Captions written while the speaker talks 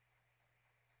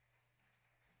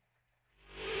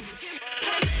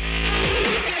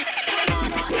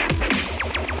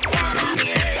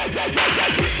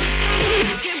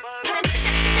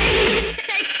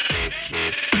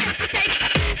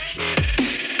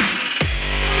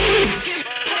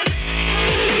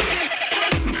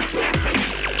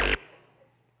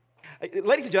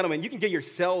ladies and gentlemen, you can give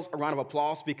yourselves a round of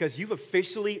applause because you've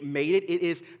officially made it. It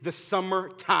is the summer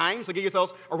time. So give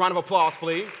yourselves a round of applause,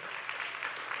 please.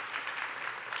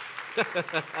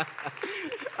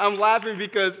 I'm laughing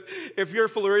because if you're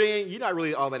Floridian, you're not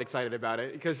really all that excited about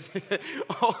it because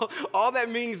all that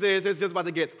means is it's just about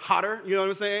to get hotter, you know what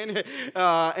I'm saying?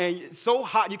 And so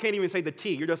hot you can't even say the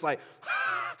T. You're just like,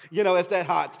 it's that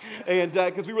hot. And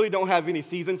because we really don't have any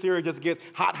seasons here, it just gets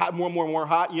hot, more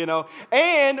hot,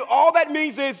 And all that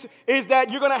means is that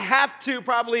you're going to have to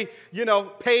probably,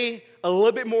 pay a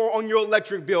little bit more on your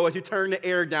electric bill as you turn the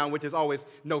air down, which is always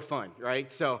no fun,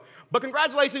 right? But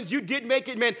congratulations, you did make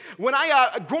it, man. When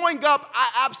growing up, I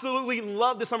absolutely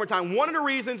loved the summertime. One of the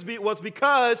reasons was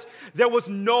because there was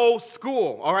no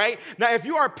school, all right? Now, if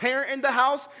you are a parent in the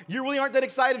house, you really aren't that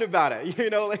excited about it,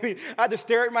 I had to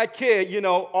stare at my kid,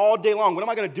 all day long. What am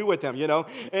I going to do with them,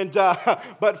 And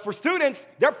but for students,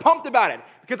 they're pumped about it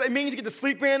because it means you get to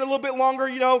sleep in a little bit longer,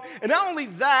 And not only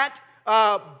that,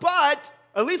 but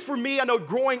at least for me, I know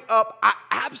growing up, I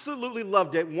absolutely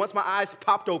loved it. Once my eyes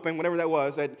popped open, whenever that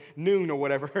was, at noon or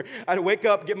whatever, I'd wake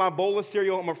up, get my bowl of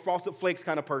cereal. I'm a Frosted Flakes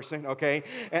kind of person, okay?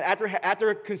 And after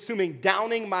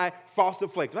downing my Frosted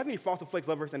Flakes. Do I have any Frosted Flakes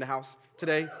lovers in the house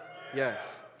today? Yes.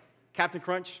 Captain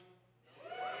Crunch?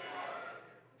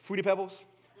 Fruity Pebbles?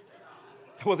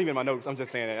 That wasn't even in my notes. I'm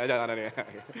just saying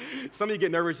it. Some of you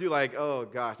get nervous. You're like, oh,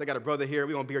 gosh, I got a brother here.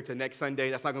 We're going to be here till next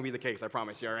Sunday. That's not going to be the case, I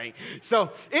promise you, all right?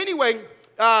 So anyway,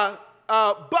 but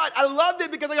I loved it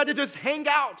because I got to just hang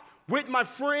out with my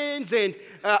friends and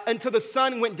until the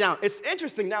sun went down. It's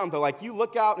interesting now, though. Like, you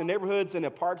look out in the neighborhoods and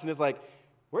the parks, and it's like,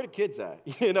 where are the kids at?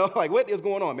 Like, what is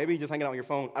going on? Maybe you're just hanging out on your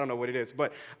phone. I don't know what it is.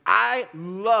 But I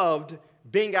loved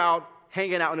being out,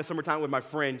 hanging out in the summertime with my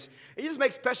friends. It just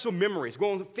makes special memories.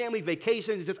 Going on family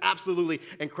vacations is just absolutely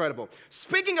incredible.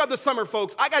 Speaking of the summer,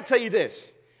 folks, I got to tell you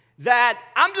this, that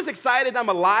I'm just excited I'm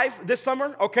alive this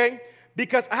summer, okay?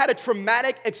 Because I had a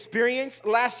traumatic experience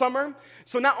last summer.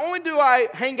 So not only do I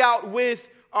hang out with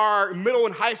our middle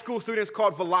and high school students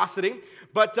called Velocity,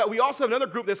 but we also have another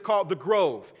group that's called The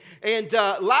Grove. And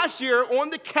last year on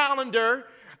the calendar,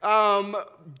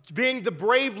 being the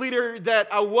brave leader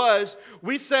that I was,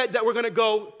 we said that we're going to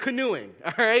go canoeing,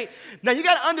 all right? Now, you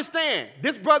got to understand,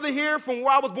 this brother here from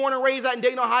where I was born and raised at in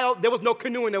Dayton, Ohio, there was no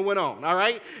canoeing that went on, all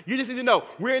right? You just need to know,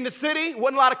 we're in the city,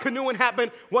 wasn't a lot of canoeing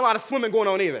happening, wasn't a lot of swimming going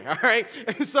on either, all right?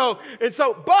 And so,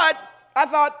 but I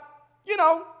thought, it'd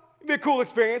be a cool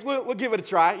experience. We'll give it a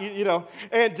try,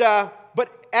 And,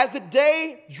 but as the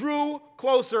day drew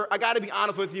closer, I got to be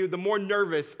honest with you, the more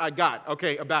nervous I got,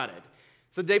 about it.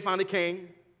 So the day finally came.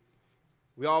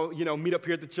 We all, meet up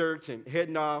here at the church and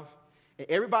heading off. And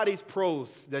everybody's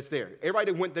pros that's there.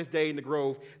 Everybody that went this day in the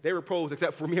Grove, they were pros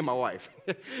except for me and my wife.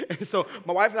 And so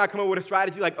my wife and I come up with a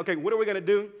strategy like, okay, what are we going to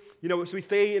do? Should we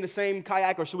stay in the same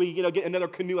kayak or should we, get another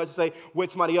canoe, I should say, with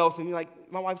somebody else? And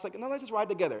my wife's like, no, let's just ride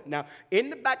together. Now, in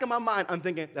the back of my mind, I'm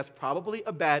thinking, that's probably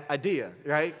a bad idea,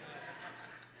 right?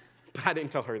 But I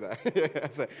didn't tell her that. I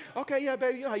said, okay, yeah,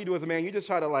 baby, you know how you do as a man. You just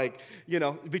try to,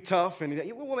 be tough, and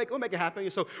we'll make it happen.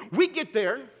 So we get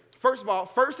there. First of all,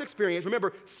 first experience,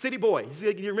 remember, city boy.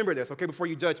 You remember this, okay, before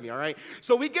you judge me, all right?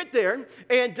 So we get there,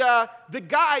 and the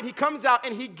guide, he comes out,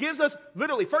 and he gives us,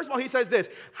 literally, first of all, he says this.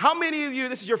 How many of you,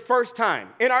 this is your first time?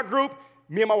 In our group,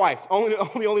 me and my wife,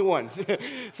 only ones.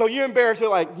 So you're embarrassed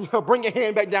to bring your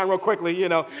hand back down real quickly,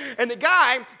 And the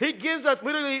guy, he gives us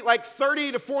literally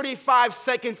 30 to 45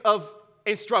 seconds of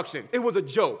instruction. It was a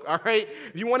joke, all right?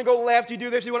 If you want to go left, you do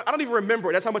this. I don't even remember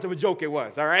it. That's how much of a joke it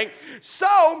was, all right?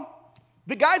 So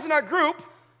the guys in our group,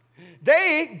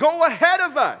 they go ahead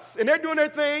of us, and they're doing their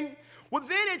thing. Well,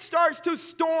 then it starts to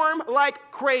storm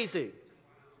like crazy.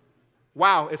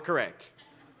 Wow is correct.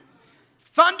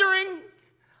 Thundering,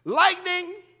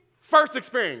 lightning, first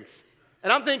experience.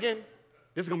 And I'm thinking,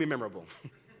 this is going to be memorable.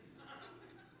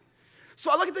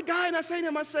 So I look at the guy and I say to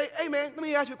him, hey, man, let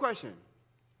me ask you a question.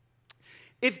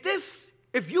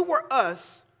 If you were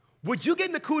us, would you get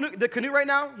in the canoe right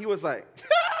now? He was like,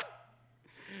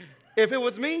 if it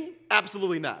was me,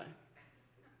 absolutely not.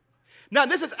 Now,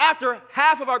 this is after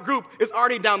half of our group is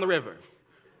already down the river.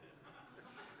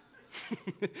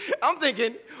 I'm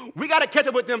thinking, we got to catch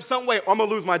up with them some way or I'm going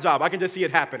to lose my job. I can just see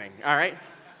it happening, all right?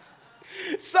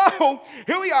 So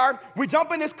here we are. We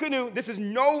jump in this canoe. This is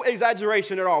no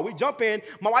exaggeration at all. We jump in.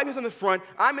 My wife is in the front.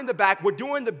 I'm in the back. We're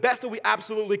doing the best that we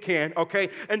absolutely can, okay?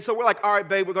 And so we're like, all right,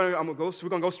 babe, we're gonna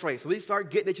go straight. So we start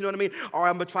getting it, you know what I mean? All right,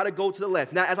 I'm gonna try to go to the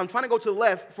left. Now, as I'm trying to go to the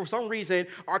left, for some reason,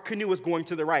 our canoe is going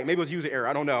to the right. Maybe it was user error.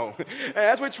 I don't know. And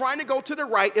as we're trying to go to the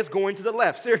right, it's going to the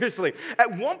left. Seriously.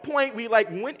 At one point, we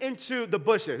went into the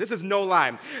bushes. This is no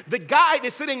lie. The guide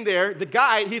is sitting there. The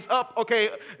guide, he's up,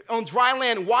 okay, on dry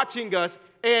land watching us.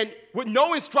 And with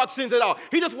no instructions at all.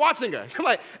 He's just watching us. I'm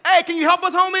like, hey, can you help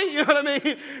us, homie? You know what I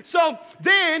mean? So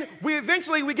then we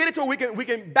get it to where we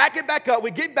can back it back up. We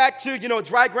get back to,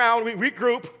 dry ground. We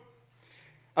regroup.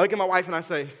 I look at my wife and I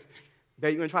say,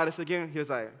 babe, you gonna try this again? He was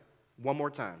like, one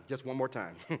more time, just one more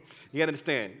time. You gotta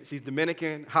understand, she's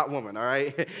Dominican, hot woman, all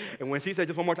right? And when she said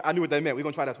just one more time, I knew what that meant. We're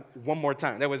gonna try this one more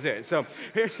time. That was it. So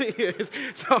here she is.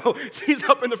 So she's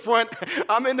up in the front,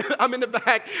 I'm in the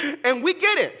back, and we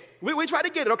get it. We try to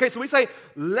get it. Okay, so we say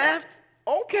left,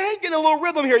 okay, getting a little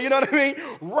rhythm here, you know what I mean?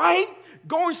 Right,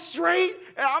 going straight.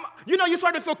 And you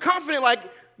start to feel confident, like,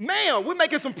 man, we're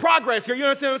making some progress here, you know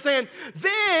what I'm saying?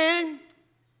 Then,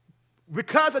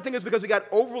 because I think it's because we got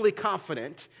overly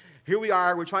confident, here we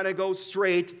are, we're trying to go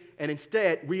straight, and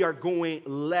instead we are going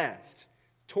left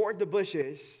toward the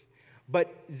bushes,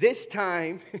 but this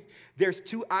time there's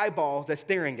two eyeballs that's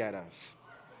staring at us.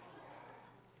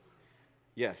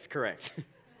 Yes, correct.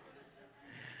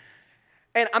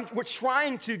 And we're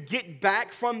trying to get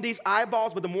back from these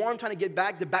eyeballs, but the more I'm trying to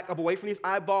back up away from these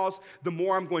eyeballs, the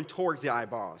more I'm going towards the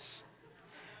eyeballs.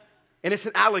 And it's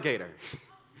an alligator.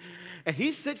 And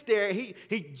he sits there, and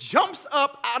he jumps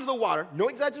up out of the water, no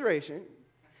exaggeration,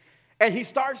 and he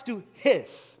starts to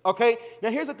hiss, okay? Now,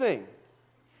 here's the thing.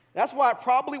 That's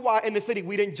probably why in the city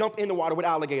we didn't jump in the water with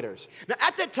alligators. Now,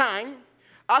 at that time,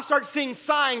 I start seeing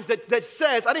signs that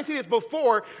says, I didn't see this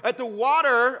before, that the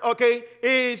water, okay,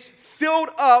 is filled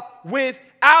up with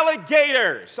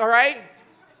alligators, all right?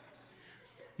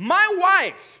 My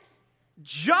wife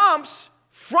jumps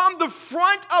from the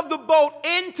front of the boat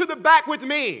into the back with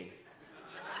me.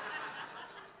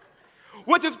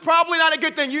 Which is probably not a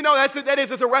good thing. You know that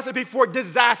is a recipe for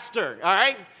disaster, all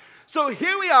right? So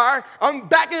here we are. I'm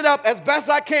backing it up as best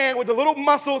I can with the little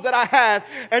muscles that I have.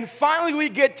 And finally we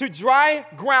get to dry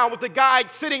ground with the guide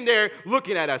sitting there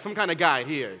looking at us. Some kind of guide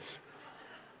he is.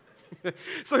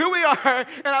 So here we are,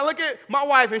 and I look at my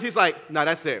wife, and she's like, no,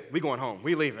 that's it. We're going home.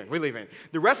 We're leaving.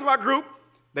 The rest of our group,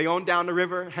 they on down the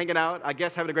river, hanging out, I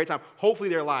guess having a great time. Hopefully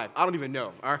they're alive. I don't even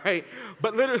know, all right?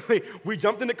 But literally, we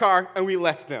jumped in the car, and we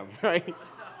left them, right?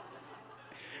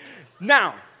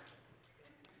 Now,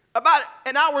 about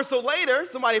an hour or so later,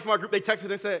 somebody from our group, they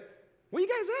texted and said, where you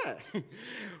guys at?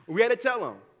 We had to tell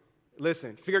them,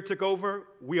 listen, fear took over.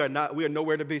 We are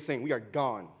nowhere to be seen. We are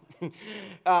gone.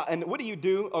 And what do you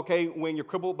do, okay, when you're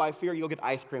crippled by fear? You'll get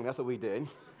ice cream. That's what we did.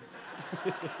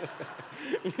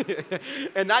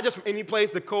 And not just from any place,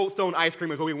 the Cold Stone ice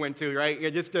cream is what we went to, right?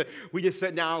 We just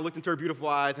sat down, looked into her beautiful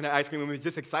eyes, and had ice cream, and we were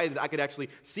just excited that I could actually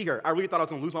see her. I really thought I was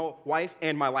going to lose my wife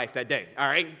and my life that day, all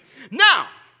right? Now,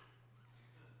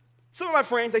 some of my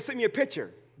friends, they sent me a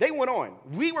picture. They went on.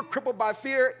 We were crippled by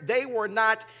fear. They were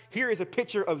not. Here is a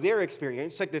picture of their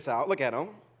experience. Check this out. Look at them.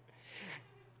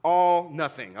 All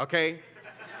nothing, okay?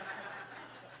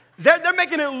 They're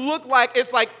making it look like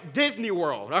it's like Disney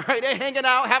World, all right? They're hanging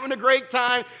out, having a great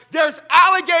time. There's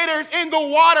alligators in the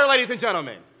water, ladies and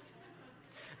gentlemen.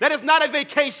 That is not a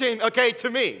vacation, okay, to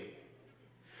me.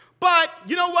 But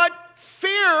you know what?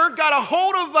 Fear got a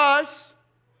hold of us.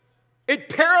 It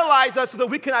paralyzed us so that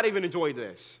we could not even enjoy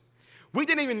this. We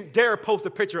didn't even dare post a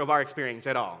picture of our experience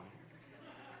at all.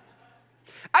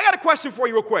 I got a question for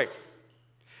you real quick.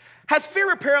 Has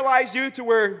fear paralyzed you to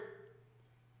where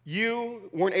you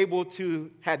weren't able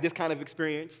to have this kind of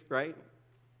experience, right?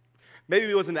 Maybe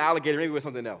it was an alligator, maybe it was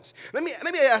something else. Let me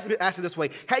ask it this way.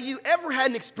 Have you ever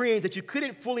had an experience that you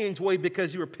couldn't fully enjoy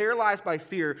because you were paralyzed by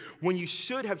fear when you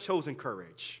should have chosen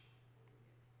courage?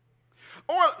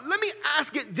 Or let me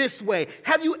ask it this way.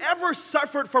 Have you ever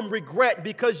suffered from regret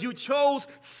because you chose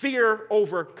fear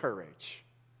over courage?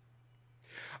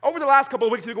 Over the last couple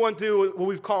of weeks, we've been going through what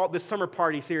we've called the Summer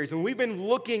Party series, and we've been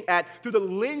looking at, through the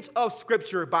lens of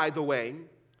Scripture, by the way,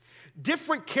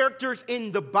 different characters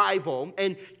in the Bible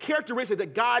and characteristics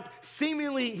that God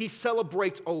seemingly he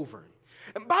celebrates over.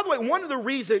 And by the way, one of the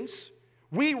reasons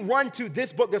we run to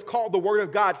this book that's called the Word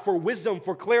of God for wisdom,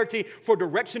 for clarity, for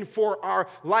direction for our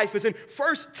life is in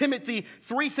 1 Timothy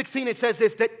 3:16. It says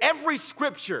this, that every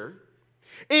Scripture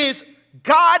is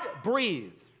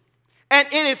God-breathed. And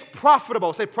it is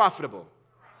profitable. Say profitable.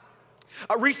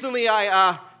 Recently,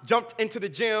 I jumped into the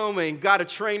gym and got a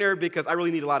trainer because I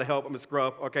really need a lot of help. I'm a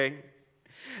scrub, okay?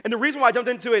 And the reason why I jumped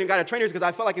into it and got a trainer is because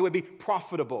I felt like it would be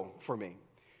profitable for me.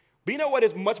 But you know what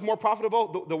is much more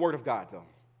profitable? The Word of God, though.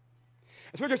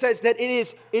 The Scripture says that it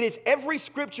is every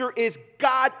Scripture is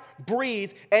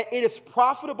God-breathed, and it is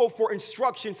profitable for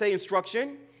instruction, say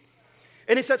instruction.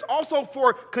 And it says also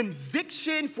for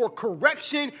conviction, for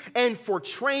correction, and for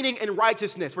training in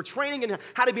righteousness, for training in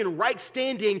how to be in right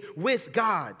standing with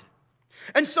God.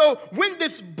 And so when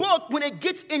this book, when it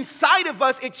gets inside of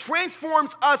us, it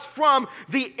transforms us from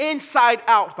the inside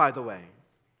out, by the way.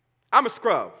 I'm a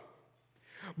scrub.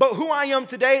 But who I am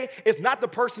today is not the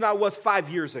person I was 5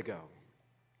 years ago.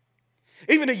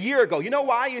 Even a year ago. You know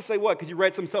why? You say, what? Because you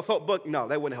read some self-help book? No,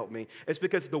 that wouldn't help me. It's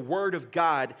because the Word of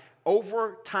God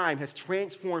over time has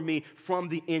transformed me from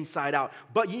the inside out.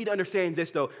 But you need to understand this,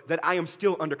 though, that I am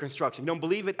still under construction. You don't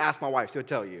believe it? Ask my wife. She'll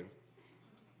tell you.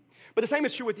 But the same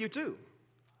is true with you, too.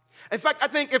 In fact, I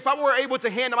think if I were able to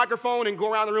hand the microphone and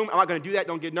go around the room, I'm not going to do that.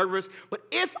 Don't get nervous. But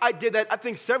if I did that, I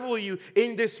think several of you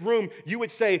in this room, you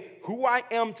would say, who I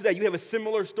am today, you have a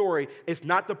similar story. It's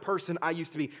not the person I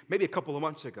used to be maybe a couple of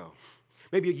months ago.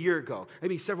 Maybe a year ago,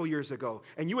 maybe several years ago.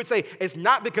 And you would say, it's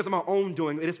not because of my own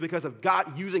doing, it is because of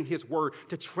God using His Word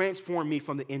to transform me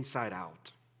from the inside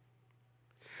out.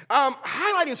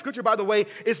 Highlighting Scripture, by the way,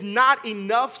 is not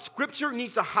enough. Scripture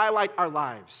needs to highlight our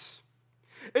lives.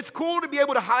 It's cool to be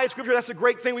able to highlight Scripture. That's a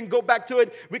great thing. We can go back to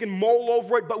it. We can mull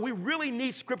over it. But we really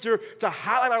need Scripture to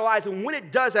highlight our lives. And when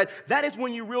it does that, that is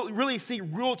when you really see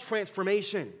real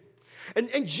transformation.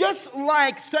 And just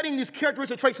like studying these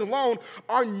characteristic traits alone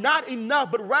are not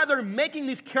enough, but rather making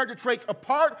these character traits a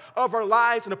part of our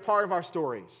lives and a part of our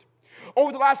stories.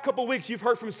 Over the last couple of weeks, you've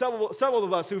heard from several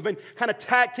of us who've been kind of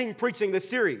tag team preaching this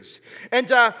series. And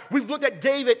we've looked at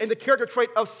David and the character trait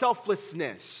of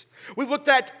selflessness. We've looked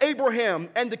at Abraham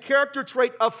and the character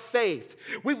trait of faith.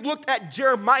 We've looked at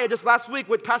Jeremiah just last week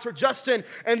with Pastor Justin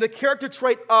and the character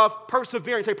trait of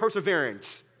perseverance. Say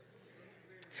perseverance.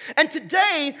 And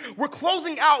today, we're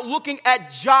closing out looking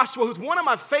at Joshua, who's one of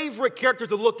my favorite characters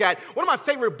to look at, one of my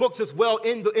favorite books as well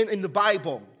in the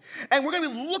Bible. And we're going to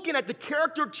be looking at the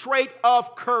character trait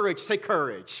of courage. Say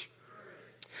courage.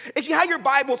 If you have your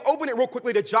Bibles, open it real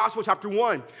quickly to Joshua chapter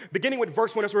 1, beginning with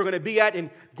verse 1. That's where we're going to be at, and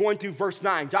going through verse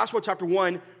 9. Joshua chapter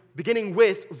 1, beginning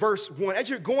with verse 1. As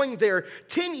you're going there,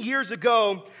 10 years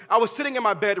ago, I was sitting in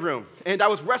my bedroom, and I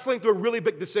was wrestling through a really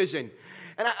big decision.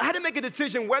 And I had to make a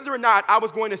decision whether or not I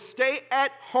was going to stay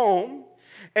at home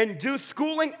and do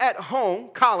schooling at home,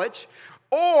 college,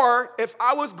 or if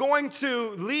I was going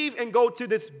to leave and go to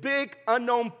this big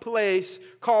unknown place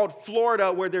called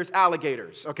Florida where there's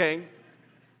alligators, okay?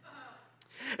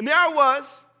 And there I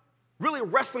was, really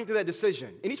wrestling through that decision.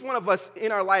 And each one of us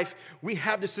in our life, we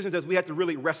have decisions that we have to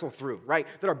really wrestle through, right?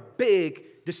 That are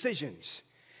big decisions.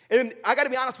 And I got to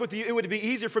be honest with you, it would be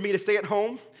easier for me to stay at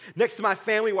home next to my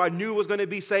family where I knew was going to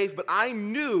be safe. But I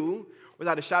knew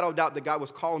without a shadow of doubt that God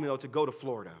was calling me, though, to go to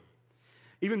Florida,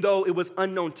 even though it was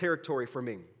unknown territory for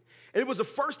me. And it was the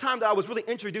first time that I was really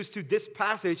introduced to this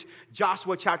passage,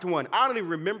 Joshua chapter 1. I don't even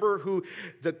remember who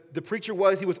the preacher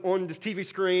was. He was on this TV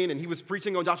screen, and he was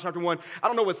preaching on Joshua chapter 1. I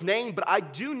don't know his name, but I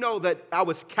do know that I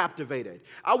was captivated.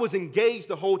 I was engaged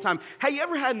the whole time. Have you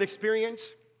ever had an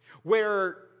experience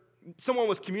where someone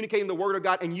was communicating the word of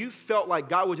God and you felt like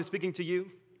God was just speaking to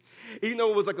you? Even though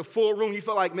it was like a full room, you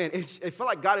felt like, man, it felt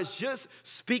like God is just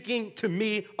speaking to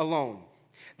me alone.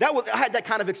 I had that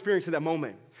kind of experience in that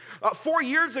moment. 4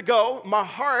 years ago, my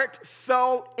heart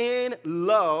fell in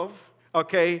love,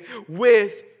 okay,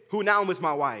 with who now is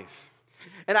my wife.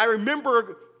 And I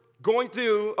remember going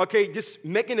through, okay, just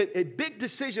making a big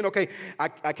decision, okay,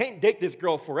 I can't date this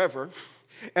girl forever.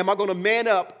 Am I going to man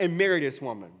up and marry this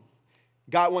woman?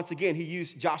 God, once again, He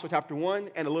used Joshua chapter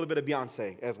 1 and a little bit of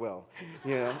Beyonce as well.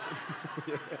 You know,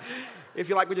 if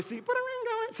you like what you see, put a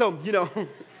ring on it. So, you know,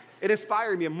 it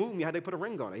inspired me and moved me how they put a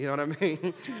ring on it. You know what I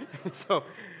mean? So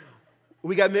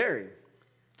we got married.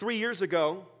 3 years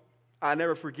ago, I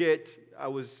never forget, I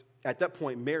was at that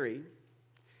point married.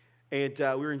 And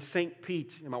we were in St.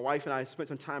 Pete, and my wife and I spent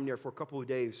some time there for a couple of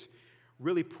days,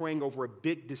 really praying over a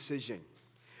big decision.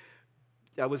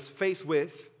 I was faced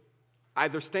with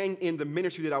either staying in the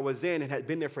ministry that I was in and had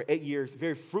been there for 8 years,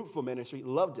 very fruitful ministry,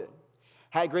 loved it,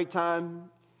 had a great time,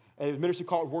 and it was a ministry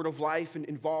called Word of Life, and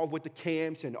involved with the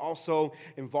camps and also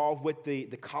involved with the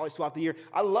college throughout the year.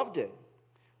 I loved it.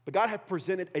 But God had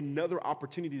presented another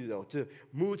opportunity, though, to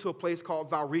move to a place called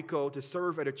Valrico to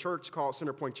serve at a church called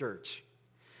Center Point Church.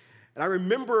 And I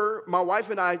remember my wife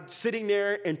and I sitting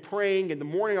there and praying, and the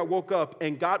morning I woke up,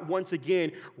 and God once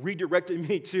again redirected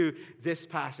me to this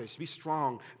passage. Be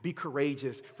strong, be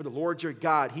courageous, for the Lord your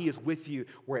God, he is with you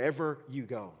wherever you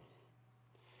go.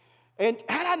 And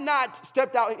had I not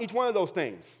stepped out in each one of those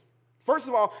things, first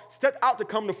of all, stepped out to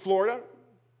come to Florida,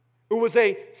 it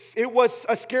was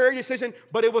a scary decision,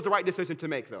 but it was the right decision to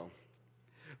make, though.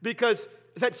 Because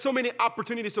I've had so many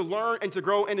opportunities to learn and to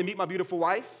grow and to meet my beautiful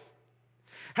wife.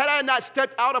 Had I not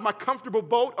stepped out of my comfortable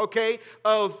boat,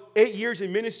 of 8 years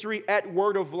in ministry at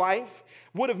Word of Life,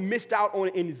 would have missed out on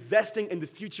investing in the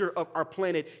future of our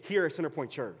planet here at Centerpoint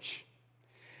Church.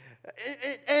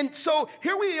 And so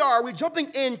here we are, we're jumping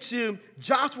into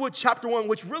Joshua chapter 1,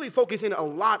 which really focusing a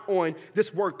lot on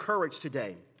this word courage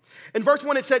today. In verse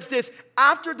 1, it says this: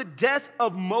 after the death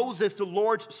of Moses, the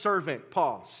Lord's servant,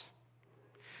 pause.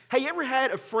 Have you ever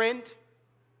had a friend,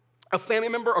 a family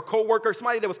member, a coworker,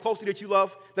 somebody that was close to you that you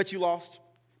love, that you lost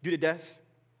due to death?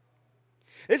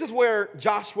 This is where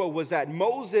Joshua was at.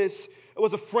 Moses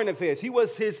was a friend of his. He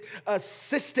was his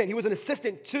assistant. He was an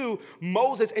assistant to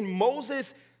Moses, and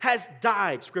Moses has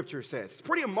died, Scripture says. It's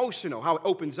pretty emotional how it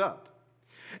opens up.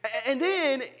 And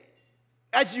then,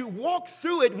 as you walk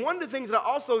through it, one of the things that I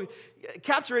also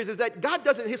capture is that God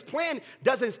doesn't, his plan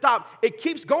doesn't stop. It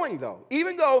keeps going, though.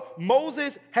 Even though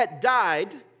Moses had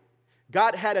died,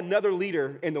 God had another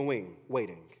leader in the wing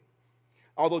waiting,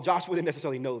 although Joshua didn't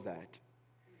necessarily know that.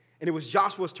 And it was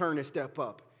Joshua's turn to step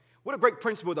up. What a great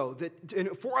principle, though,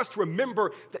 that for us to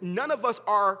remember that none of us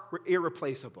are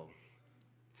irreplaceable.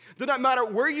 It does not matter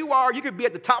where you are. You could be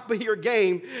at the top of your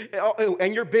game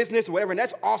and your business or whatever, and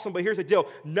that's awesome, but here's the deal.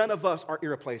 None of us are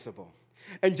irreplaceable.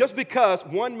 And just because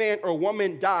one man or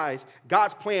woman dies,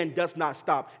 God's plan does not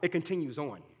stop. It continues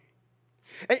on.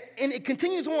 And it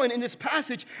continues on in this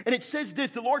passage, and it says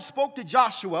this: the Lord spoke to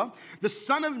Joshua, the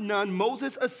son of Nun,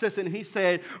 Moses' assistant, and he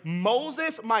said,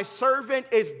 Moses, my servant,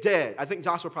 is dead. I think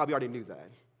Joshua probably already knew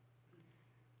that.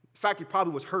 In fact, he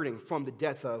probably was hurting from the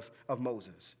death of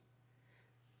Moses.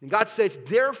 And God says,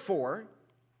 therefore,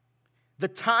 the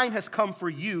time has come for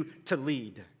you to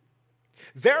lead.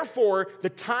 Therefore,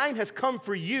 the time has come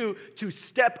for you to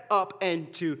step up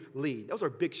and to lead. Those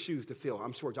are big shoes to fill,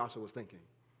 I'm sure Joshua was thinking.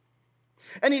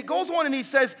 And he goes on and he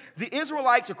says, the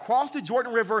Israelites across the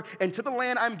Jordan River and to the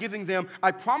land I'm giving them,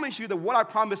 I promise you that what I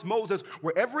promised Moses,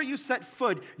 wherever you set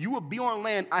foot, you will be on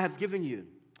land I have given you.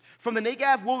 From the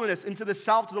Negev wilderness into the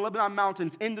south to the Lebanon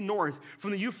mountains in the north,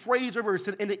 from the Euphrates rivers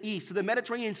in the east to the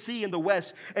Mediterranean Sea in the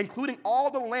west, including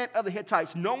all the land of the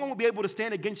Hittites, no one will be able to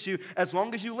stand against you as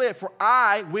long as you live, for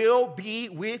I will be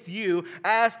with you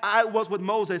as I was with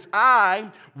Moses.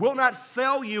 I will not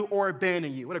fail you or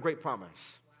abandon you. What a great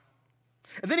promise.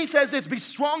 And then he says this: be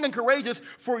strong and courageous,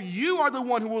 for you are the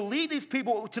one who will lead these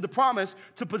people to the promise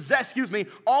to possess,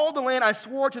 all the land I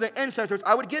swore to their ancestors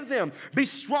I would give them. Be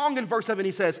strong, in verse 7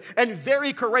 he says, and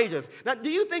very courageous. Now, do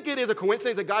you think it is a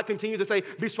coincidence that God continues to say,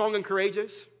 be strong and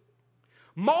courageous?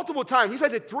 Multiple times. He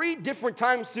says it 3 different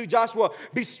times to Joshua,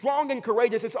 be strong and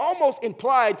courageous. It's almost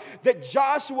implied that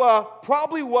Joshua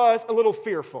probably was a little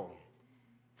fearful.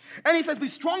 And he says, be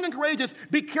strong and courageous.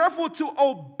 Be careful to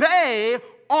obey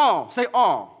all. Say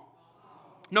all.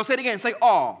 No, say it again. Say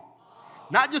all.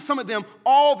 Not just some of them,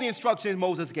 all the instructions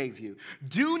Moses gave you.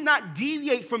 Do not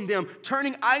deviate from them,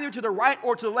 turning either to the right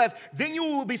or to the left. Then you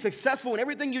will be successful in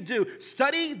everything you do.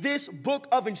 Study this book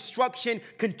of instruction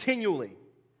continually.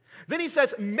 Then he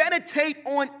says, meditate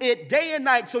on it day and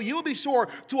night so you'll be sure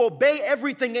to obey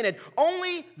everything in it.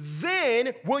 Only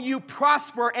then will you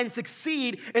prosper and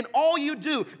succeed in all you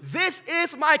do. This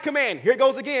is my command. Here it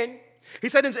goes again. He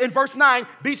said in verse 9,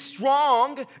 be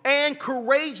strong and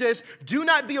courageous. Do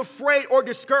not be afraid or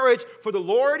discouraged, for the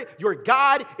Lord your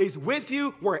God is with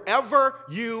you wherever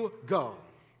you go.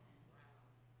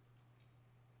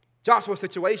 Joshua's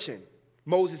situation.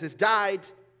 Moses has died.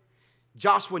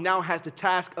 Joshua now has the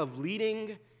task of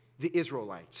leading the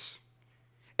Israelites.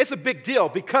 It's a big deal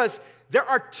because there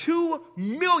are 2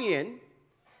 million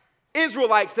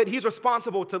Israelites that he's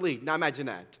responsible to lead. Now imagine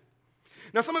that.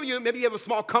 Now, some of you, maybe you have a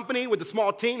small company with a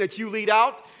small team that you lead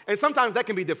out, and sometimes that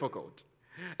can be difficult.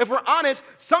 If we're honest,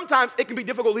 sometimes it can be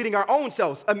difficult leading our own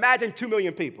selves. Imagine 2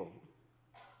 million people.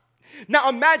 Now,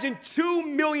 imagine 2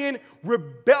 million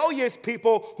rebellious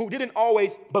people who didn't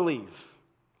always believe.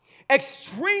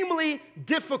 Extremely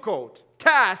difficult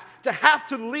task to have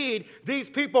to lead these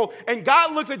people. And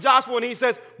God looks at Joshua and he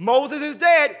says, Moses is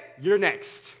dead, you're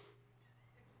next.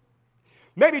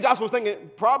 Maybe Joshua was thinking,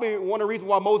 probably one of the reasons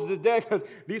why Moses is dead because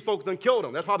these folks done killed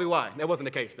him. That's probably why. That wasn't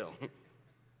the case, though.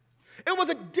 It was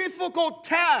a difficult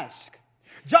task.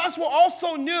 Joshua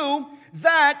also knew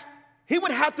that he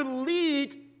would have to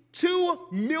lead 2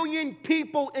 million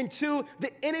people into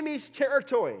the enemy's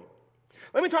territory.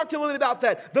 Let me talk to you a little bit about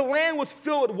that. The land was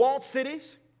filled with walled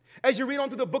cities. As you read on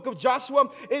through the book of Joshua,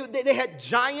 they had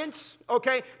giants,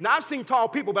 okay? Now, I've seen tall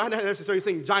people, but I haven't necessarily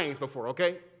seen giants before,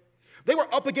 okay? They were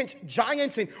up against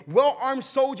giants and well-armed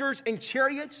soldiers and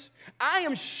chariots. I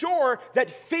am sure that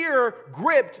fear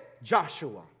gripped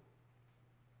Joshua.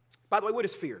 By the way, what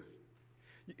is fear?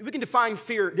 We can define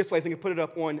fear this way, if we can put it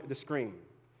up on the screen.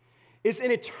 It's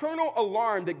an eternal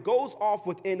alarm that goes off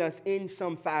within us in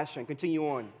some fashion. Continue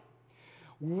on.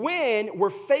 When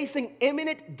we're facing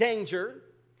imminent danger,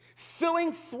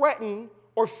 feeling threatened,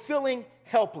 or feeling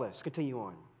helpless. Continue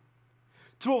on.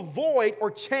 To avoid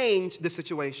or change the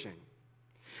situation.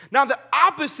 Now, the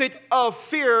opposite of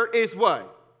fear is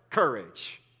what?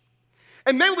 Courage.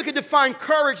 And maybe we could define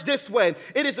courage this way.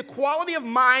 It is a quality of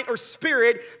mind or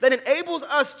spirit that enables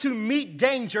us to meet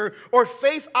danger or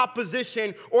face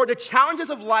opposition or the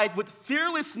challenges of life with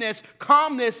fearlessness,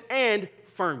 calmness, and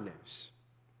firmness.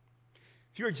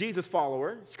 If you're a Jesus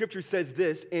follower, Scripture says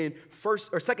this in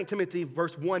 2 Timothy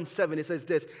verse 1:7. It says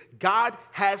this: God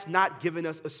has not given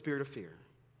us a spirit of fear.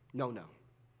 No.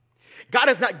 God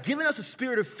has not given us a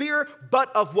spirit of fear,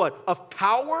 but of what? Of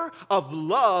power, of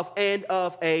love, and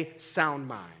of a sound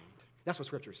mind. That's what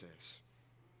Scripture says.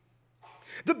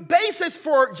 The basis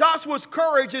for Joshua's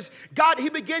courage is God, he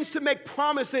begins to make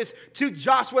promises to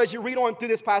Joshua as you read on through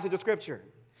this passage of Scripture.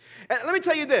 And let me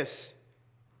tell you this.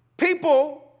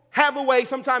 People have a way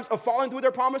sometimes of following through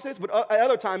their promises, but at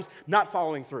other times not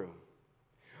following through.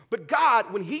 But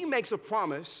God, when he makes a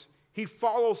promise, he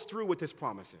follows through with his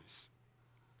promises.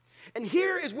 And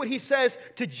here is what he says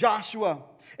to Joshua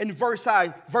in verse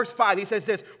 5. He says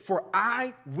this: "For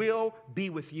I will be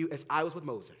with you as I was with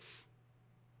Moses.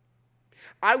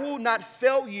 I will not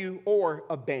fail you or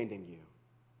abandon you."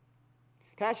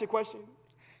 Can I ask you a question?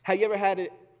 Have you ever had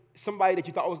somebody that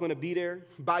you thought was going to be there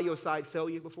by your side fail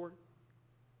you before?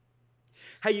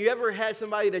 Have you ever had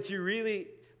somebody that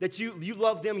you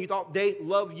love them, you thought they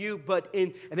love you,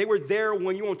 and they were there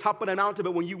when you were on top of the mountain,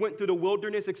 but when you went through the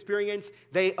wilderness experience,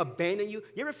 they abandoned you?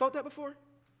 You ever felt that before?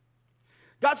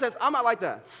 God says, I'm not like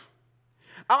that.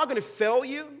 I'm not going to fail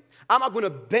you. I'm not going to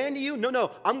abandon you.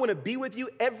 No, I'm going to be with you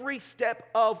every step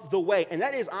of the way. And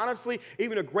that is honestly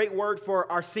even a great word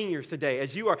for our seniors today.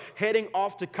 As you are heading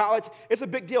off to college, it's a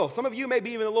big deal. Some of you may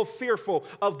be even a little fearful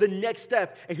of the next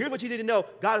step. And here's what you need to know: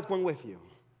 God is going with you.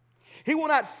 He will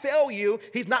not fail you.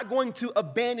 He's not going to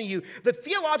abandon you. The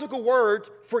theological word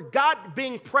for God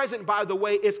being present, by the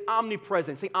way, is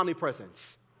omnipresence. Say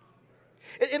omnipresence.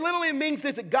 It literally means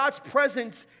this, that God's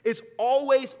presence is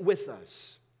always with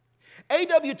us.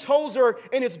 A.W. Tozer,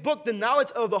 in his book, The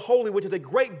Knowledge of the Holy, which is a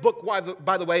great book,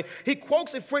 by the way, he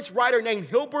quotes a French writer named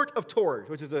Hilbert of Tours,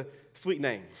 which is a sweet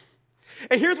name.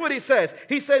 And here's what he says.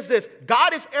 He says this: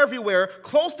 God is everywhere,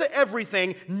 close to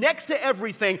everything, next to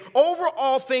everything, over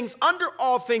all things, under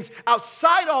all things,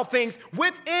 outside all things,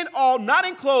 within all, not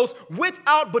enclosed,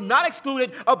 without but not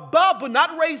excluded, above but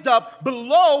not raised up,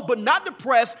 below but not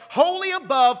depressed, wholly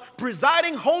above,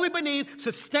 presiding wholly beneath,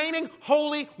 sustaining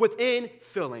wholly within,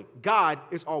 filling. God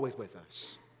is always with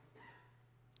us.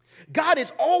 God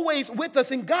is always with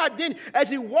us. And God then, as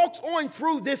he walks on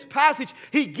through this passage,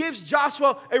 he gives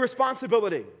Joshua a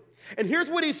responsibility. And here's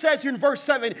what he says here in verse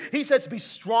 7. He says, be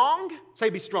strong. Say,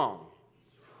 be strong.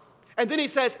 And then he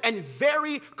says, and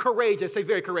very courageous. Say,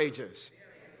 very courageous.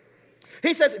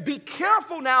 He says, be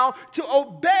careful now to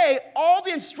obey all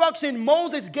the instruction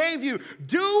Moses gave you.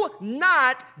 Do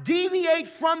not deviate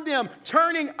from them,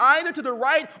 turning either to the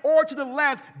right or to the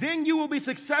left. Then you will be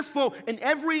successful in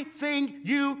everything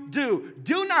you do.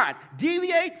 Do not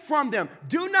deviate from them.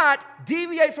 Do not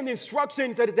deviate from the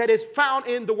instructions that is found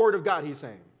in the Word of God, he's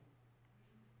saying.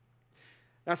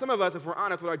 Now, some of us, if we're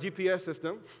honest with our GPS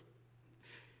system,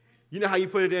 you know how you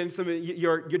put it in some of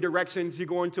your directions, you're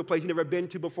going to a place you've never been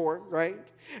to before,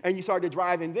 right? And you start to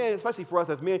drive, and then, especially for us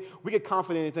as men, we get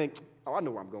confident and think, oh, I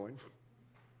know where I'm going.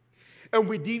 And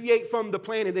we deviate from the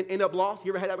plan and then end up lost.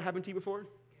 You ever had that happen to you before?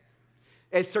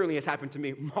 It certainly has happened to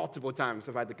me multiple times,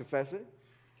 if I had to confess it.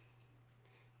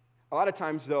 A lot of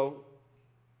times, though,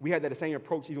 we had that same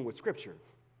approach even with Scripture,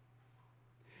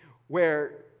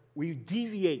 where we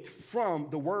deviate from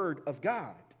the Word of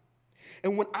God.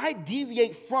 And when I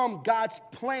deviate from God's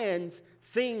plans,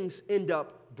 things end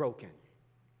up broken.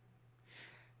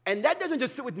 And that doesn't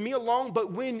just sit with me alone,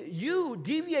 but when you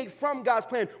deviate from God's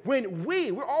plan, when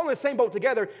we're all in the same boat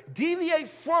together, deviate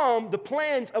from the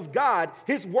plans of God,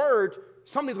 his word,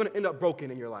 something's going to end up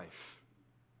broken in your life.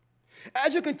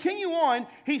 As you continue on,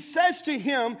 he says to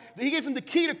him, he gives him the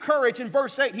key to courage in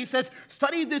verse 8. He says,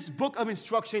 study this book of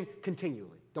instruction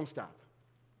continually. Don't stop.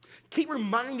 Keep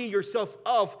reminding yourself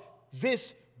of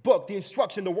this book, the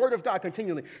instruction, the word of God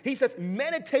continually. He says,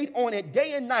 meditate on it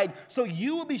day and night so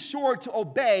you will be sure to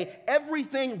obey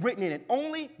everything written in it.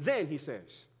 Only then, he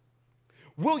says,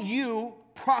 will you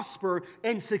prosper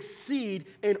and succeed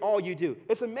in all you do.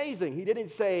 It's amazing. He didn't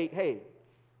say, hey,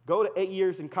 go to 8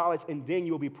 years in college and then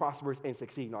you'll be prosperous and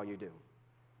succeed in all you do.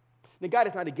 Now, God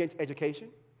is not against education.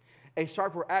 A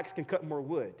sharper axe can cut more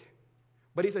wood.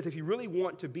 But he says if you really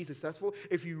want to be successful,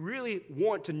 if you really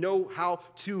want to know how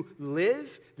to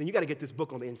live, then you got to get this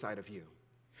book on the inside of you.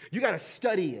 You got to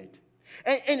study it.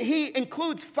 And he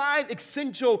includes 5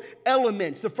 essential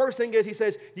elements. The first thing is he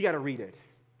says you got to read it.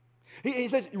 He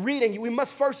says reading, we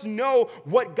must first know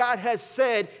what God has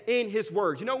said in his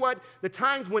words. You know what? The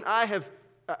times when I have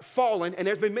fallen, and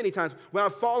there's been many times when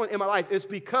I've fallen in my life, is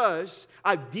because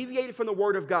I've deviated from the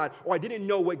word of God or I didn't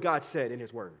know what God said in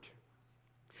his word.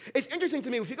 It's interesting to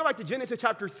me, if you go back to Genesis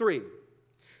chapter 3,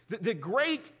 the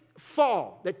great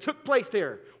fall that took place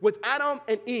there with Adam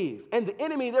and Eve, and the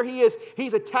enemy, there he is,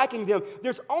 he's attacking them.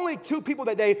 There's only 2 people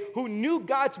that day who knew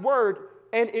God's word,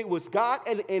 and it was God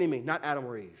and the enemy, not Adam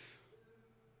or Eve.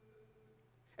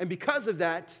 And because of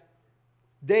that,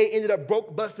 they ended up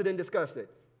broke, busted, and disgusted.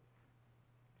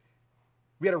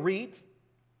 We got to read.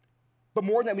 But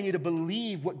more than that, we need to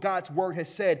believe what God's word has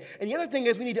said. And the other thing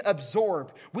is we need to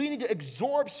absorb. We need to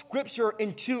absorb Scripture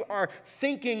into our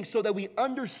thinking so that we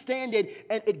understand it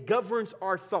and it governs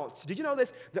our thoughts. Did you know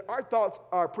this? That our thoughts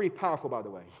are pretty powerful, by the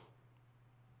way.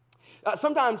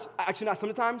 Sometimes, actually not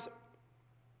sometimes,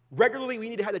 regularly we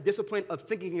need to have the discipline of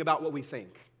thinking about what we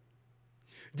think.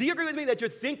 Do you agree with me that your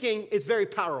thinking is very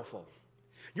powerful?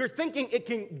 Your thinking, it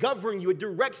can govern you. It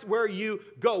directs where you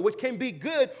go, which can be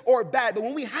good or bad. But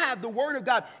when we have the Word of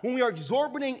God, when we are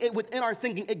absorbing it within our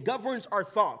thinking, it governs our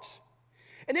thoughts.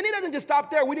 And then it doesn't just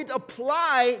stop there. We need to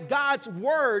apply God's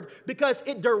Word because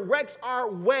it directs our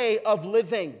way of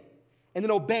living and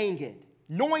then obeying it.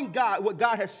 Knowing God, what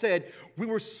God has said, we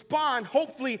respond,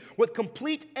 hopefully, with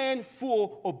complete and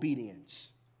full obedience.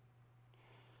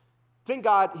 Then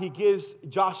God, he gives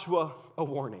Joshua a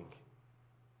warning.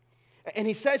 And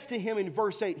he says to him in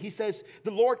verse 8, he says,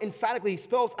 the Lord emphatically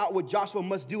spells out what Joshua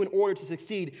must do in order to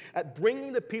succeed at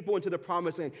bringing the people into the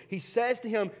promised land. He says to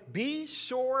him, be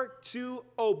sure to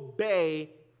obey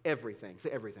everything.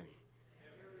 Say everything.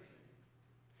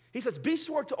 He says, be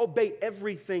sure to obey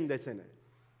everything that's in it.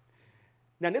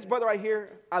 Now, this brother right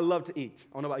here, I love to eat.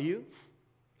 I don't know about you.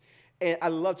 And I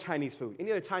love Chinese food. Any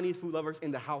other Chinese food lovers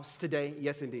in the house today?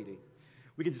 Yes, indeed.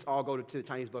 We can just all go to the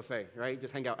Chinese buffet, right?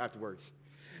 Just hang out afterwards.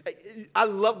 I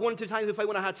love going to the Chinese buffet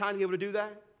when I have time to be able to do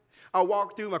that. I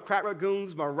walk through my crab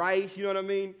ragoons, my rice, you know what I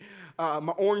mean?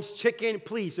 My orange chicken.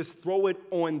 Please just throw it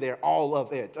on there, all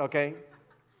of it, okay?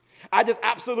 I just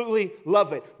absolutely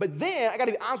love it. But then, I got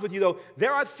to be honest with you, though,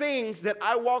 there are things that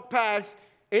I walk past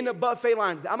in the buffet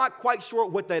line. I'm not quite sure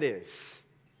what that is.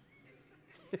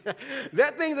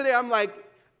 That thing that I'm like,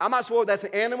 I'm not sure if that's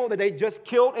an animal that they just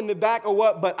killed in the back or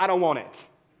what, but I don't want it.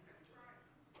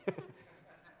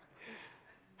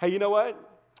 Hey, you know what?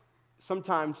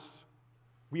 Sometimes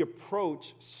we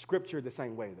approach Scripture the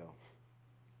same way, though.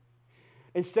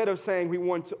 Instead of saying we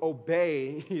want to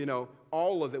obey,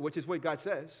 all of it, which is what God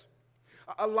says,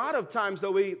 a lot of times,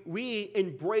 though, we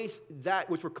embrace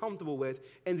that which we're comfortable with,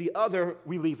 and the other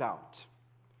we leave out.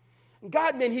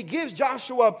 God, man, he gives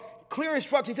Joshua clear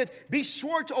instructions. He says, be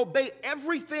sure to obey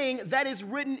everything that is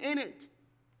written in it.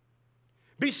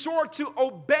 Be sure to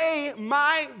obey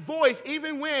my voice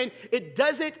even when it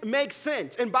doesn't make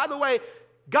sense. And by the way,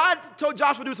 God told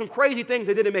Joshua to do some crazy things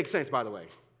that didn't make sense, by the way.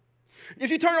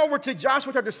 If you turn over to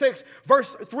Joshua chapter 6,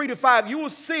 verse 3-5, you will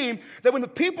see that when the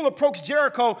people approached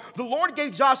Jericho, the Lord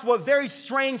gave Joshua a very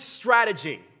strange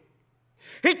strategy.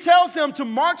 He tells him to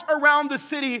march around the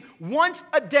city once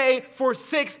a day for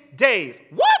 6 days.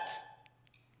 What?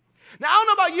 Now, I don't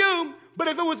know about you, but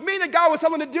if it was me that God was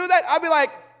telling to do that, I'd be like,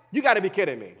 you got to be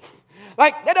kidding me.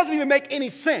 Like, that doesn't even make any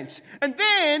sense. And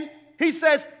then he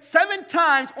says 7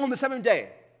 times on the 7th day.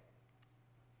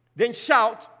 Then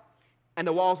shout, and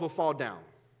the walls will fall down.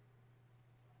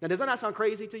 Now, does that not sound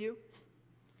crazy to you?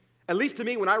 At least to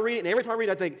me, when I read it, and every time I read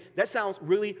it, I think, that sounds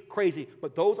really crazy.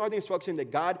 But those are the instructions that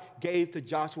God gave to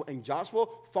Joshua. And Joshua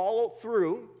followed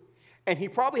through. And he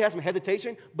probably had some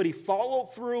hesitation, but he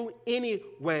followed through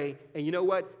anyway. And you know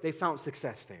what? They found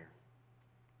success there.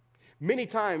 Many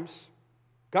times,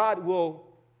 God will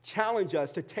challenge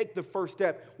us to take the first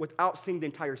step without seeing the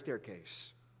entire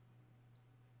staircase.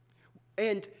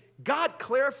 And God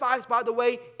clarifies, by the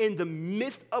way, in the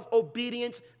midst of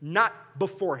obedience, not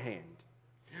beforehand.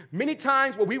 Many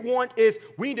times what we want is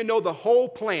we need to know the whole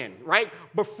plan, right?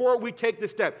 Before we take the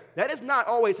step. That is not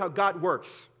always how God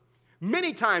works.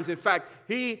 Many times, in fact,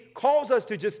 he calls us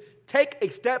to just take a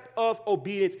step of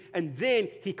obedience, and then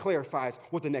he clarifies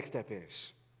what the next step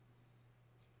is.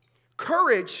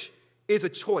 Courage is a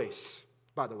choice,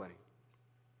 by the way,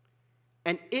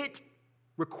 and it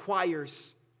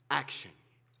requires action.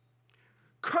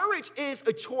 Courage is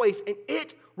a choice, and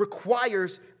it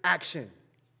requires action.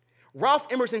 Ralph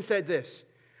Emerson said this: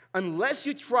 unless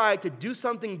you try to do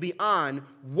something beyond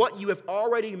what you have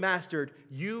already mastered,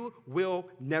 you will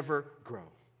never grow.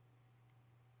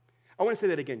 I want to say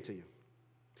that again to you.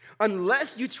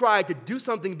 Unless you try to do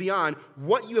something beyond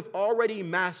what you have already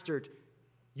mastered,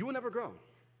 you will never grow.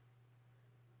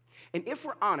 And if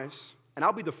we're honest, and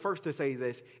I'll be the first to say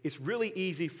this, it's really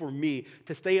easy for me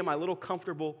to stay in my little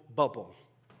comfortable bubble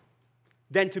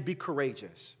than to be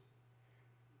courageous.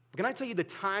 But can I tell you the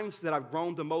times that I've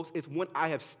grown the most is when I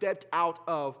have stepped out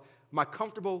of my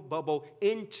comfortable bubble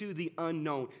into the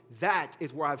unknown. That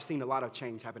is where I've seen a lot of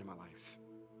change happen in my life.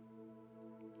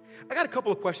 I got a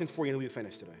couple of questions for you and we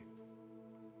finish today.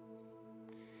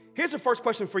 Here's the first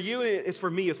question for you, and it's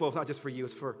for me as well. It's not just for you.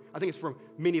 I think it's for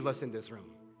many of us in this room.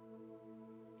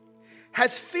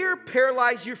 Has fear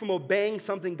paralyzed you from obeying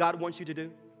something God wants you to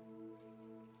do?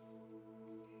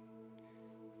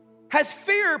 Has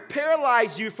fear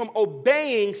paralyzed you from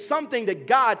obeying something that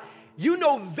God, you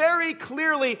know very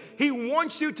clearly he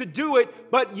wants you to do it,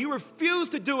 but you refuse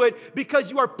to do it because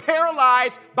you are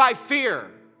paralyzed by fear?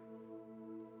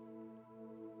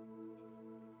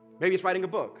 Maybe it's writing a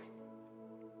book.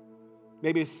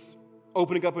 Maybe it's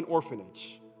opening up an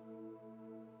orphanage.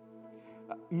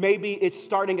 Maybe it's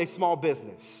starting a small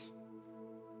business.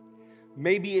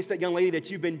 Maybe it's that young lady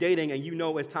that you've been dating and you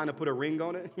know it's time to put a ring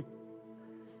on it.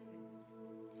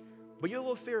 But you're a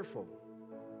little fearful.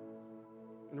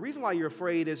 And the reason why you're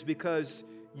afraid is because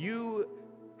you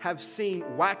have seen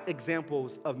whack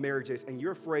examples of marriages and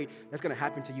you're afraid that's going to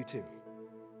happen to you too.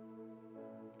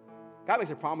 God makes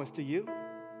a promise to you.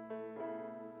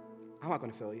 I'm not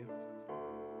going to fail you.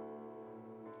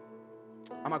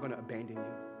 I'm not going to abandon you.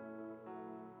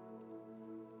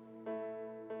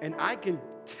 And I can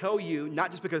tell you,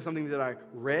 not just because of something that I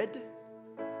read,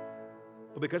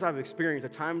 but because I've experienced the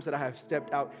times that I have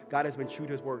stepped out, God has been true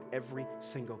to his word every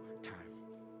single time.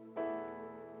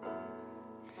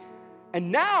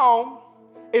 And now,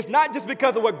 it's not just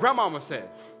because of what grandmama said,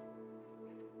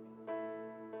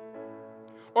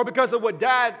 or because of what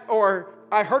dad or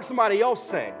I heard somebody else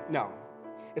say. No,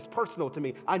 it's personal to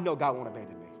me. I know God won't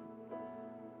abandon me.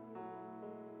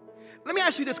 Let me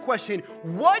ask you this question.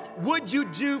 What would you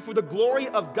do for the glory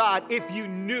of God if you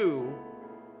knew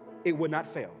it would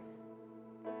not fail?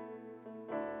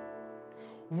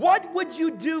 What would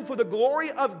you do for the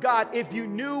glory of God if you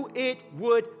knew it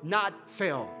would not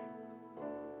fail?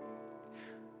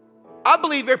 I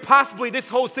believe very possibly this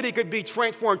whole city could be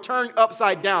transformed, turned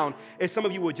upside down, if some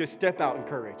of you would just step out in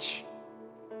courage.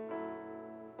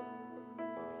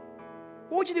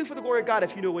 What would you do for the glory of God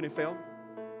if you knew it wouldn't fail?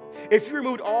 If you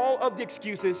removed all of the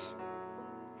excuses,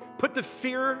 put the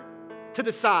fear to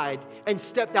the side, and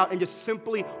stepped out and just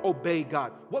simply obey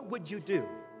God, what would you do?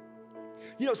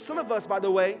 You know, some of us, by the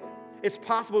way, it's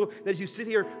possible that as you sit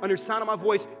here under the sound of my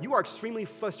voice, you are extremely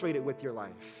frustrated with your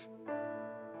life.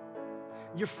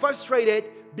 You're frustrated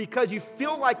because you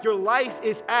feel like your life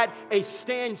is at a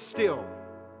standstill.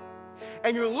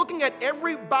 And you're looking at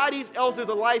everybody else's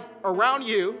life around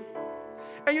you,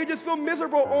 and you just feel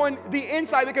miserable on the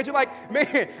inside because you're like,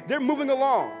 man, they're moving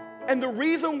along. And the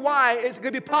reason why it's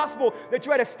going to be possible that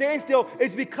you're at a standstill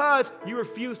is because you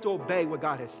refuse to obey what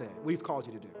God has said, what he's called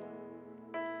you to do.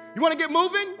 You want to get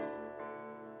moving?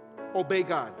 Obey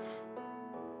God.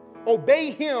 Obey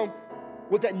him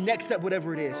with that next step,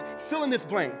 whatever it is. Fill in this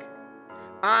blank.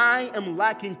 I am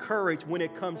lacking courage when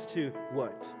it comes to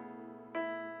what?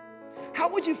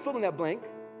 How would you fill in that blank?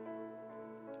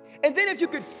 And then if you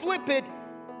could flip it,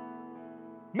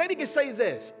 maybe you can say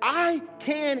this: I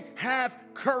can have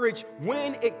courage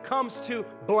when it comes to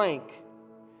blank.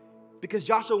 Because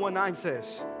Joshua 1:9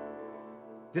 says,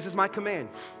 this is my command.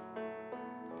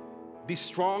 Be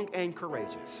strong and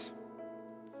courageous.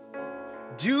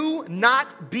 Do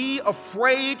not be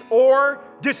afraid or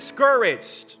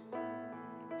discouraged,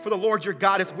 for the Lord your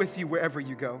God is with you wherever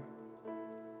you go.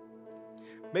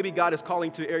 Maybe God is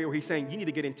calling to an area where he's saying you need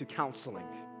to get into counseling.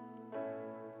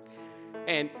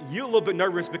 And you're a little bit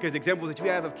nervous because the examples that you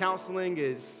have of counseling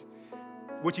is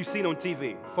what you've seen on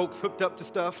TV. Folks hooked up to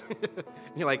stuff.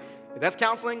 You're like, if that's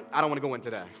counseling, I don't want to go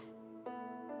into that.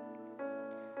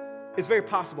 It's very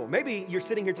possible. Maybe you're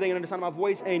sitting here today and understanding my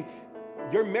voice and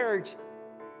your marriage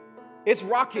It's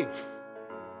rocking.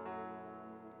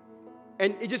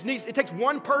 And it takes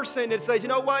one person that says, you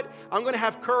know what? I'm going to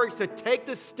have courage to take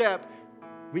this step.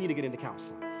 We need to get into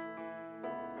counseling.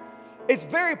 It's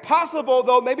very possible,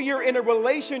 though, maybe you're in a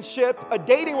relationship, a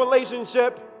dating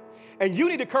relationship, and you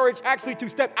need the courage actually to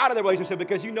step out of the relationship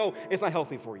because you know it's not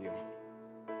healthy for you.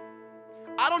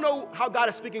 I don't know how God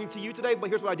is speaking to you today, but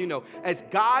here's what I do know. As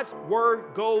God's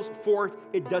word goes forth,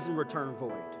 it doesn't return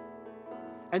void.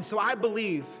 And so I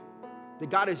believe that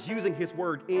God is using his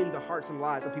word in the hearts and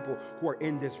lives of people who are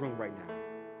in this room right now.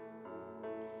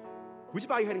 Would you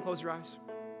bow your head and close your eyes?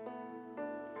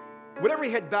 With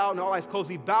every head bowed and all eyes closed,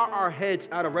 we bow our heads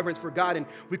out of reverence for God and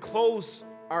we close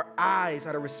our eyes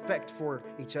out of respect for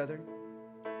each other.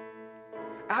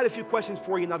 I have a few questions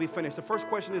for you and I'll be finished. The first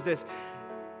question is this.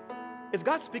 Is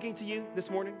God speaking to you this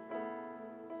morning?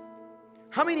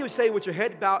 How many would say with your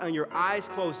head bowed and your eyes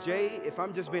closed, Jay, if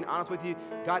I'm just being honest with you,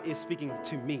 God is speaking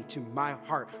to me, to my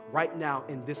heart right now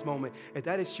in this moment. If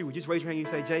that is true, would you just raise your hand and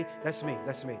say, Jay, that's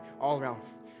me, all around,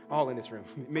 all in this room,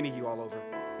 many of you all over.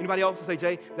 Anybody else to say,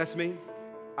 Jay, that's me?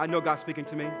 I know God's speaking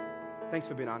to me. Thanks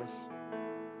for being honest.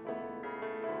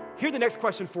 Here's the next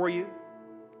question for you.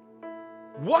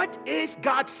 What is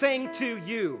God saying to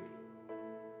you?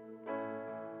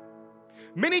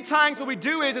 Many times what we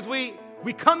do is we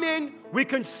come in, we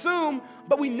consume,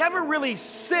 but we never really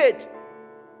sit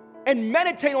and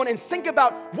meditate on and think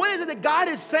about what is it that God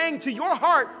is saying to your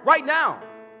heart right now.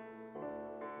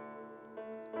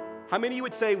 How many of you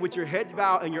would say with your head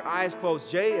bowed and your eyes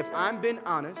closed, Jay, if I'm being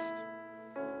honest,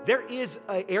 there is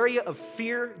an area of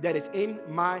fear that is in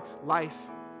my life,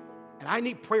 and I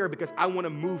need prayer because I want to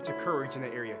move to courage in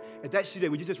that area. If that's you today,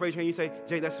 would you just raise your hand and say,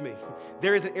 Jay, that's me.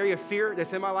 There is an area of fear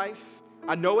that's in my life.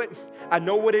 I know it. I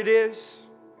know what it is.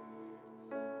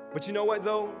 But you know what,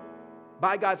 though?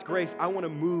 By God's grace, I want to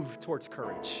move towards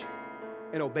courage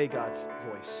and obey God's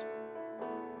voice.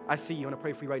 I see you. I want to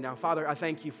pray for you right now. Father, I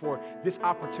thank you for this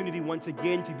opportunity once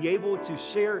again to be able to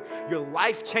share your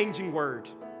life-changing word.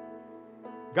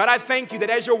 God, I thank you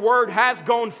that as your word has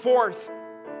gone forth,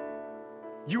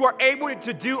 you are able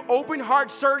to do open heart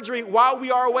surgery while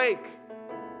we are awake.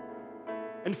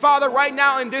 And Father, right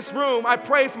now in this room, I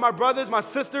pray for my brothers, my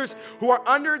sisters who are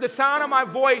under the sound of my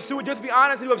voice, who would just be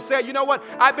honest and who have said, you know what,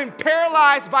 I've been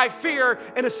paralyzed by fear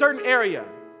in a certain area.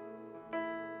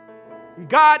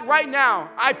 God, right now,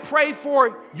 I pray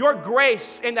for your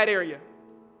grace in that area.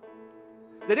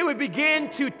 That it would begin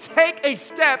to take a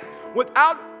step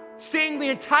without seeing the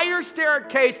entire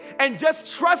staircase and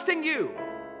just trusting you.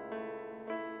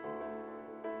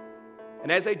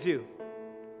 And as they do,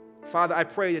 Father, I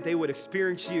pray that they would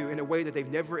experience you in a way that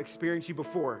they've never experienced you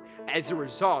before as a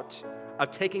result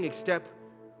of taking a step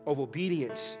of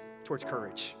obedience towards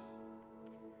courage.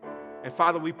 And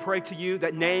Father, we pray to you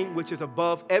that name which is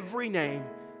above every name,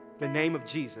 the name of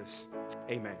Jesus.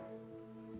 Amen.